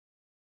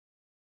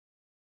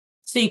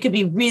 So you could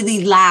be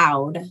really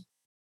loud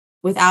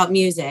without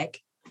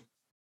music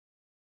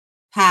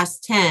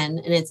past 10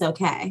 and it's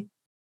okay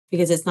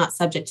because it's not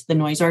subject to the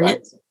noise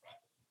ordinance. Right.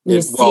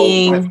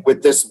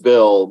 With this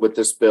bill,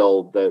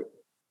 that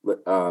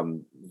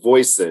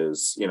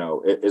voices,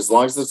 as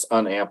long as it's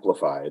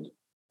unamplified,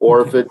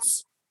 or if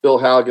it's Bill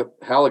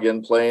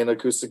Halligan playing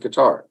acoustic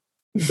guitar.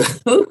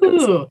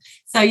 Ooh.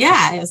 So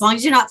yeah, as long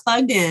as you're not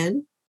plugged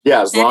in.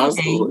 Yeah, as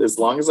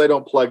long as I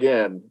don't plug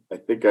in, I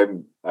think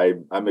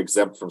I'm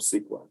exempt from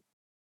CEQA.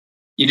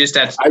 You just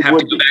have to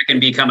go back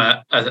and become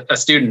a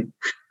student.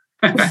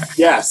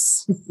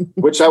 Yes,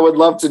 which I would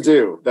love to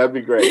do. That'd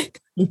be great.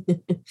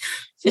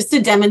 Just to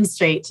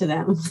demonstrate to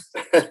them.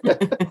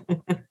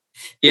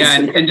 Yeah,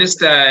 and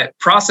just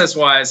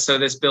process-wise, so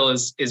this bill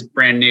is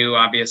brand new,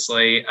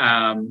 obviously,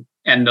 and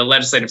the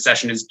legislative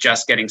session is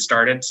just getting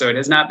started. So it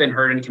has not been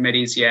heard in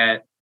committees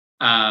yet.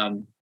 I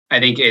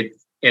think it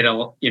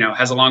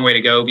has a long way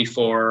to go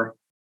before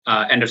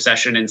end of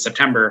session in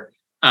September.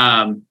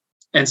 And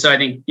so I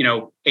think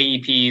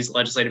AEP's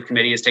legislative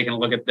committee has taken a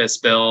look at this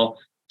bill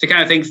to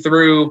kind of think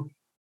through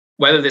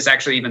whether this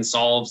actually even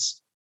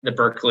solves the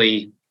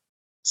Berkeley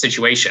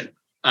situation.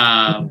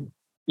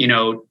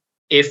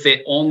 If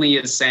it only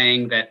is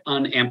saying that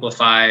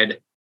unamplified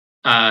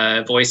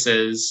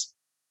voices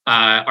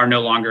are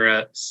no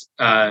longer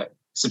a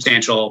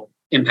substantial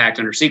impact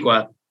under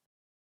CEQA,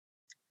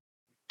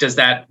 does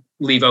that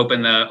leave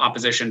open the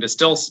opposition to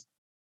still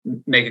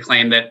make a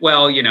claim that,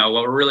 well,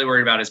 what we're really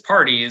worried about is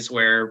parties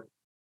where,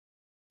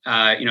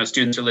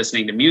 students are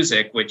listening to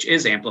music, which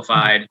is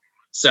amplified.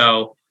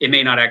 So it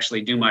may not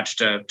actually do much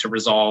to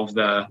resolve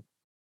the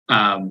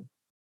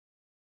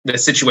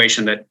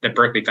situation that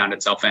Berkeley found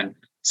itself in.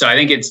 So I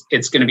think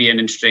it's going to be an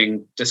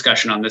interesting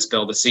discussion on this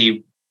bill to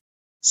see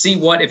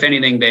what, if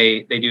anything,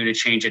 they do to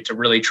change it to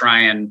really try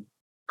and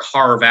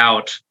carve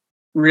out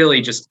really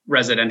just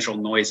residential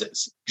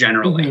noises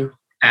generally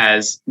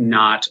as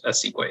not a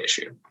CEQA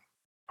issue.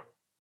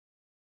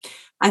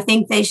 I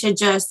think they should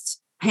just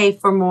pay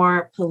for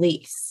more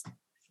police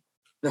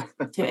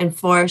to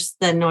enforce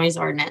the noise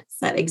ordinance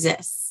that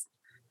exists.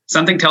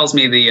 Something tells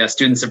me the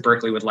students of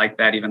Berkeley would like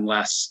that even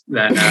less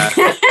than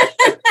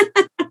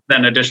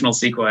than additional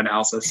CEQA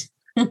analysis.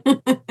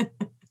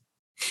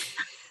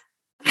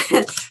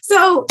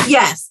 So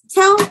yes,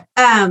 tell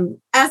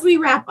as we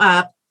wrap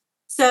up.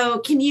 So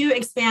can you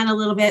expand a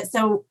little bit?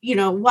 So,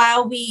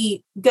 while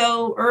we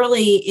go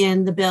early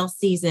in the bill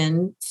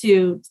season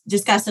to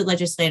discuss with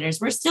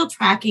legislators, we're still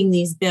tracking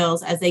these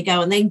bills as they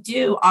go. And they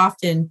do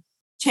often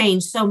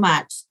change so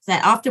much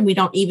that often we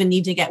don't even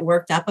need to get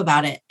worked up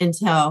about it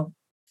until,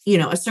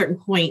 a certain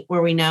point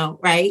where we know,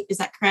 right? Is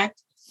that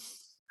correct?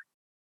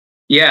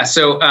 Yeah.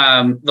 So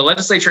the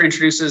legislature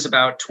introduces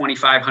about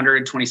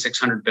 2,500,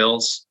 2,600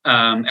 bills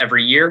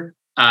every year.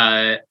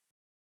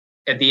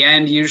 At the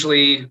end,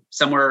 usually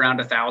somewhere around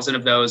 1,000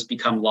 of those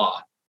become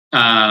law.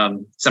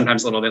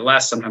 Sometimes a little bit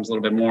less, sometimes a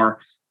little bit more.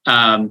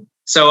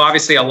 So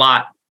obviously a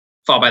lot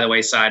fall by the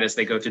wayside as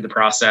they go through the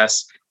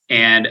process.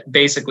 And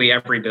basically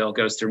every bill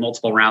goes through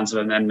multiple rounds of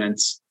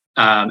amendments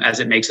as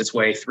it makes its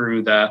way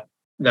through the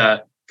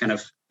kind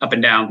of up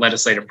and down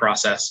legislative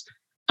process.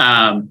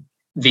 As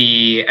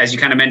you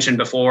kind of mentioned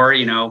before,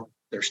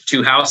 there's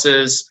two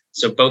houses,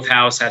 so both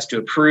houses has to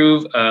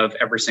approve of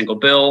every single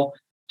bill.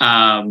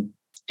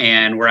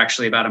 And we're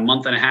actually about a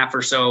month and a half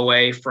or so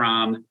away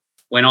from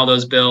when all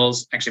those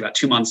bills, actually about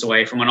 2 months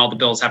away from when all the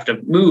bills have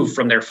to move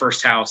from their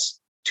first house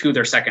to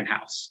their second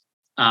house.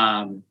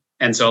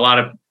 And so a lot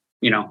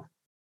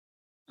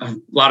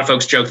of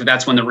folks joke that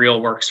that's when the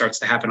real work starts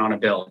to happen on a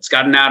bill. It's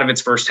gotten out of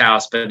its first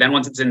house, but then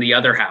once it's in the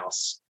other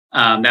house,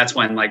 that's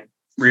when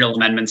real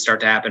amendments start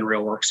to happen,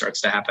 real work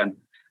starts to happen.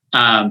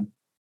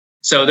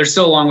 So there's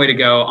still a long way to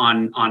go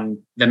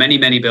on the many,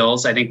 many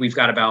bills. I think we've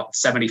got about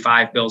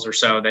 75 bills or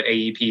so that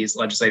AEP's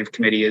Legislative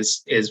Committee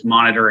is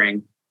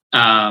monitoring.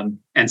 And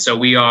so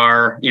we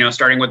are,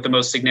 starting with the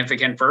most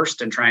significant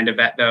first and trying to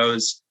vet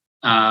those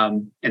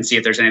and see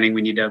if there's anything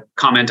we need to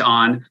comment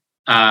on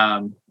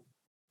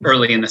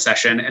early in the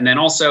session. And then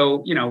also,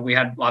 we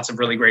had lots of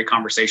really great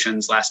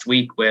conversations last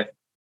week with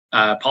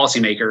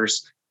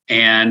policymakers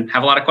and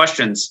have a lot of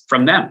questions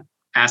from them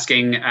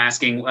asking,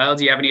 well,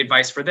 do you have any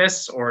advice for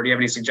this? Or do you have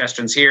any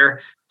suggestions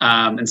here?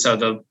 And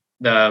so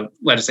the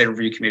Legislative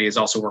Review Committee is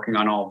also working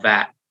on all of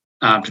that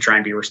to try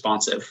and be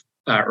responsive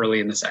early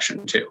in the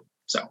session too.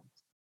 So.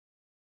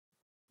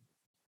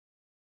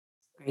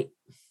 Great.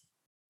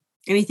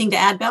 Anything to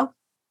add, Bill?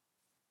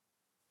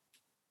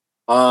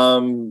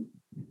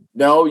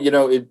 No,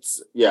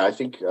 I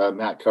think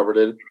Matt covered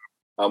it.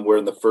 We're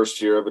in the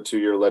first year of a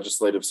 2-year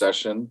legislative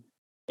session.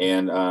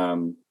 And,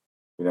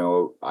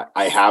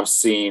 I have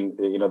seen,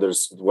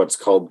 there's what's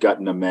called gut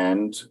and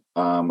amend.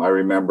 I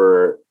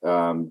remember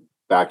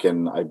back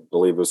in, I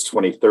believe it was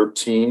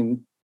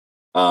 2013,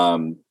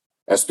 SB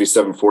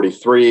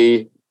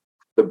 743,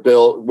 the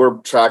bill, we're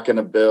tracking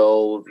a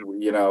bill,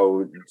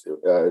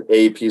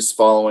 AEP's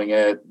following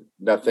it,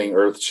 nothing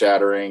earth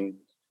shattering.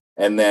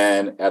 And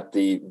then at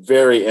the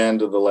very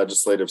end of the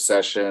legislative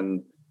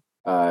session,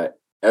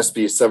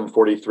 SB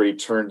 743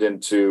 turned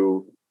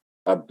into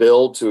a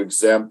bill to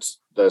exempt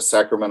the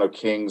Sacramento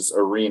Kings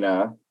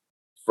Arena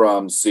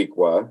from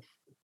CEQA.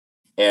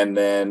 And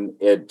then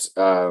it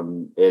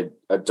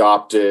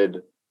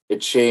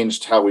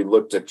changed how we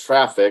looked at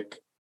traffic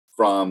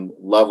from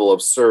level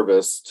of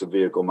service to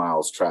vehicle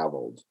miles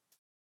traveled.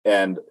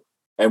 And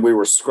we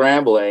were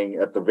scrambling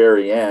at the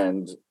very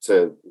end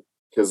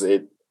because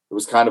it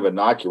was kind of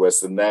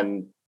innocuous. And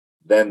then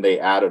they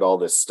added all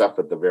this stuff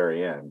at the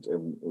very end.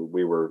 And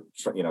we were,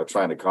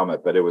 trying to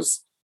comment, but it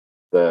was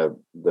the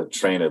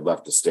train had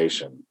left the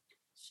station.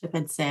 Ship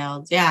had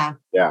sailed. Yeah.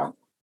 Yeah.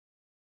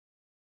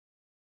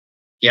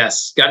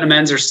 Yes. Gut and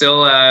amends are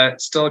still a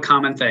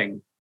common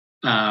thing.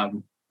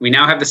 We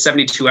now have the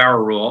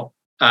 72-hour rule,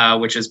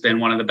 which has been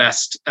one of the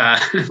best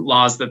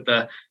laws that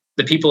the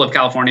people of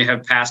California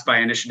have passed by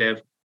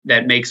initiative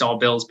that makes all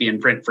bills be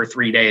in print for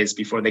 3 days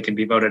before they can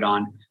be voted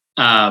on.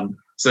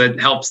 So it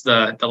helps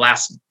the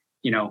last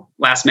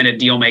minute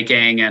deal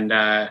making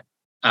and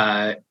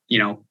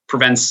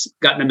prevents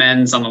gut and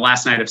amends on the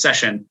last night of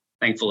session,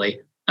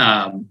 thankfully.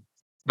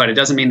 But it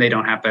doesn't mean they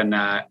don't happen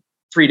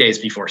 3 days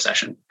before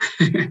session.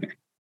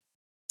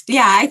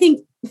 Yeah, I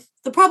think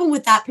the problem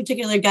with that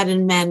particular gut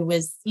and amend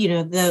was,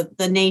 the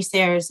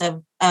naysayers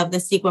of the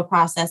CEQA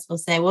process will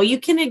say, well, you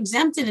can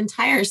exempt an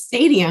entire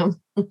stadium.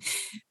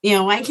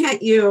 Why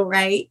can't you,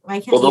 right?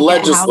 Why can't the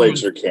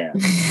legislature can.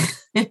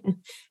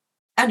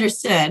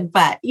 Understood.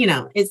 But,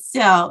 it's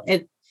still,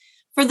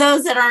 for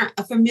those that aren't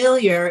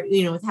familiar,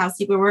 with how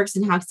CEQA works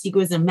and how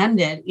CEQA is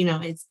amended,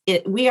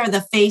 we are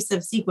the face of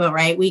CEQA,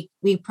 right? We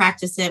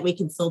practice it, we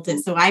consult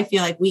it. So I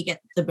feel like we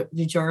get the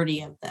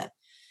majority of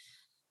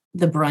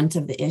the brunt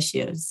of the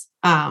issues.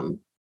 And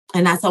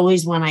that's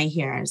always one I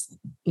hear is,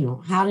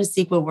 how does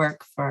CEQA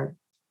work for,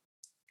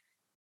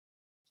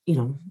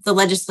 the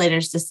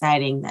legislators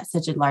deciding that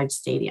such a large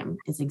stadium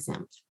is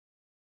exempt?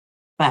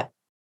 But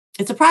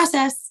it's a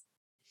process.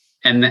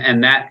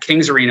 And that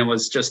Kings Arena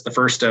was just the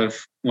first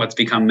of what's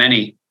become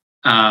many.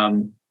 I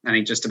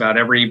think just about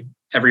every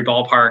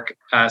ballpark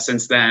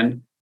since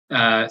then,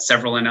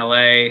 several in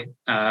LA,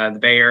 the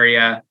Bay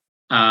Area,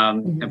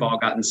 have all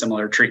gotten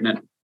similar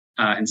treatment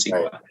in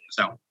CEQA. Right.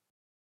 So,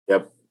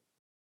 yep,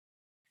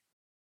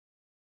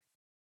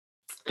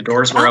 the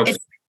doors were open.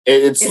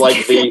 It's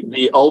like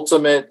the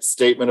ultimate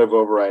statement of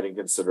overriding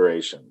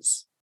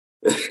considerations.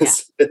 Yeah.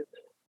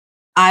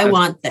 I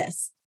want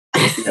this.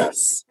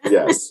 Yes.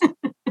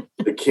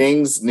 The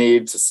Kings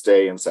need to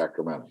stay in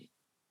Sacramento.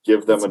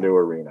 Give them a new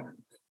arena.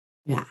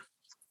 Yeah.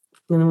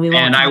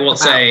 And I will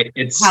say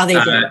it's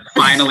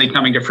finally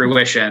coming to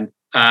fruition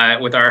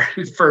with our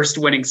first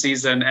winning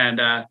season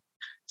and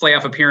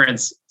playoff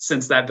appearance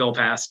since that bill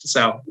passed.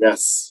 So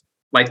yes,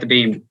 light the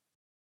beam.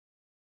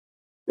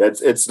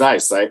 It's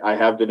nice.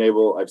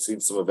 I've seen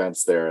some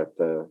events there at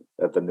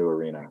the new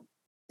arena.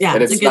 Yeah,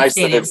 and it's nice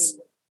stadium. That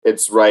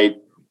it's right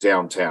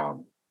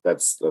downtown.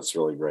 That's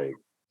really great.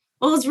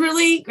 Well, it's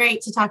really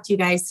great to talk to you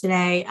guys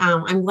today.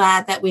 I'm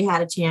glad that we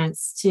had a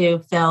chance to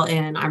fill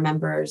in our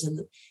members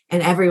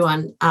and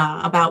everyone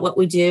about what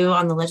we do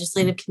on the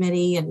Legislative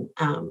Committee. And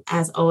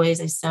as always,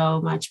 I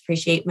so much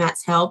appreciate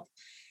Matt's help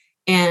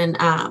and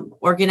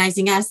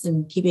organizing us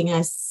and keeping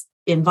us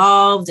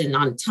involved and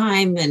on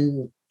time.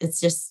 And it's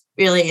just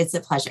really, it's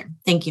a pleasure.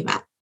 Thank you,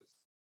 Matt.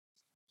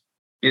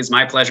 It is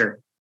my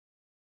pleasure.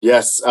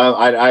 Yes,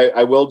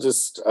 I will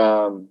just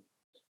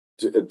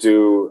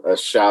do a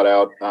shout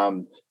out.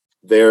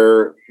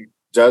 There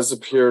does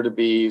appear to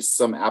be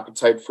some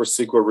appetite for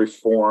CEQA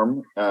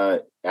reform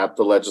at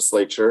the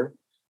legislature.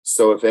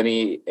 So if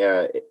any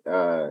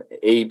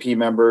AEP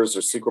members or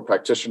CEQA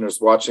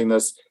practitioners watching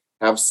this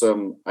have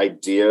some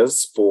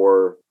ideas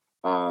for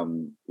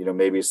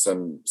maybe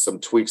some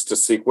tweaks to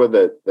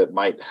CEQA that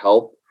might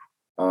help,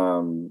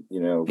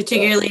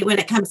 particularly when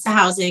it comes to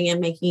housing and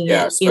making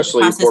it,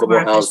 especially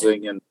affordable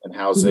housing and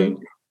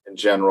housing in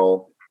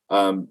general.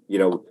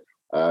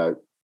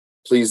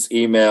 Please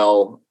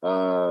email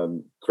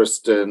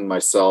Kristin,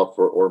 myself,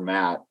 or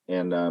Matt,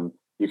 and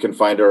you can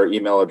find our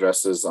email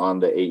addresses on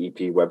the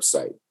AEP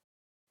website,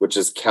 which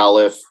is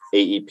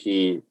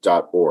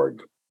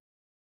califaep.org.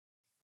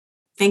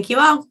 Thank you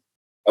all.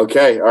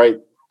 Okay. All right.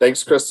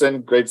 Thanks,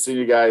 Kristin. Great to see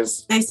you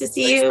guys. Nice to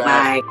see you.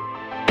 Matt. Bye.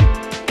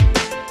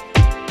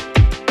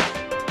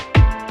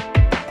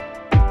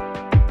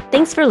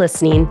 Thanks for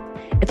listening.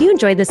 If you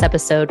enjoyed this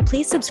episode,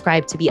 please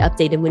subscribe to be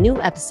updated when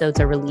new episodes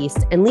are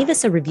released and leave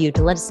us a review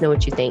to let us know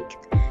what you think.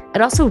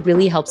 It also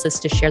really helps us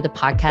to share the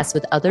podcast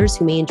with others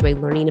who may enjoy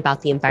learning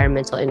about the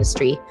environmental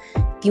industry.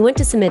 If you want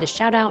to submit a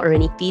shout out or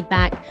any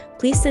feedback,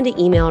 please send an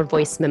email or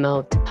voice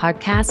memo to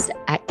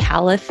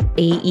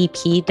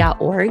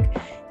podcast@califaep.org.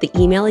 The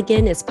email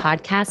again is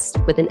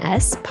podcast with an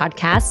S,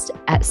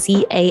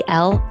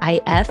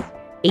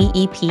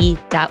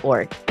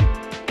 podcast@califaep.org.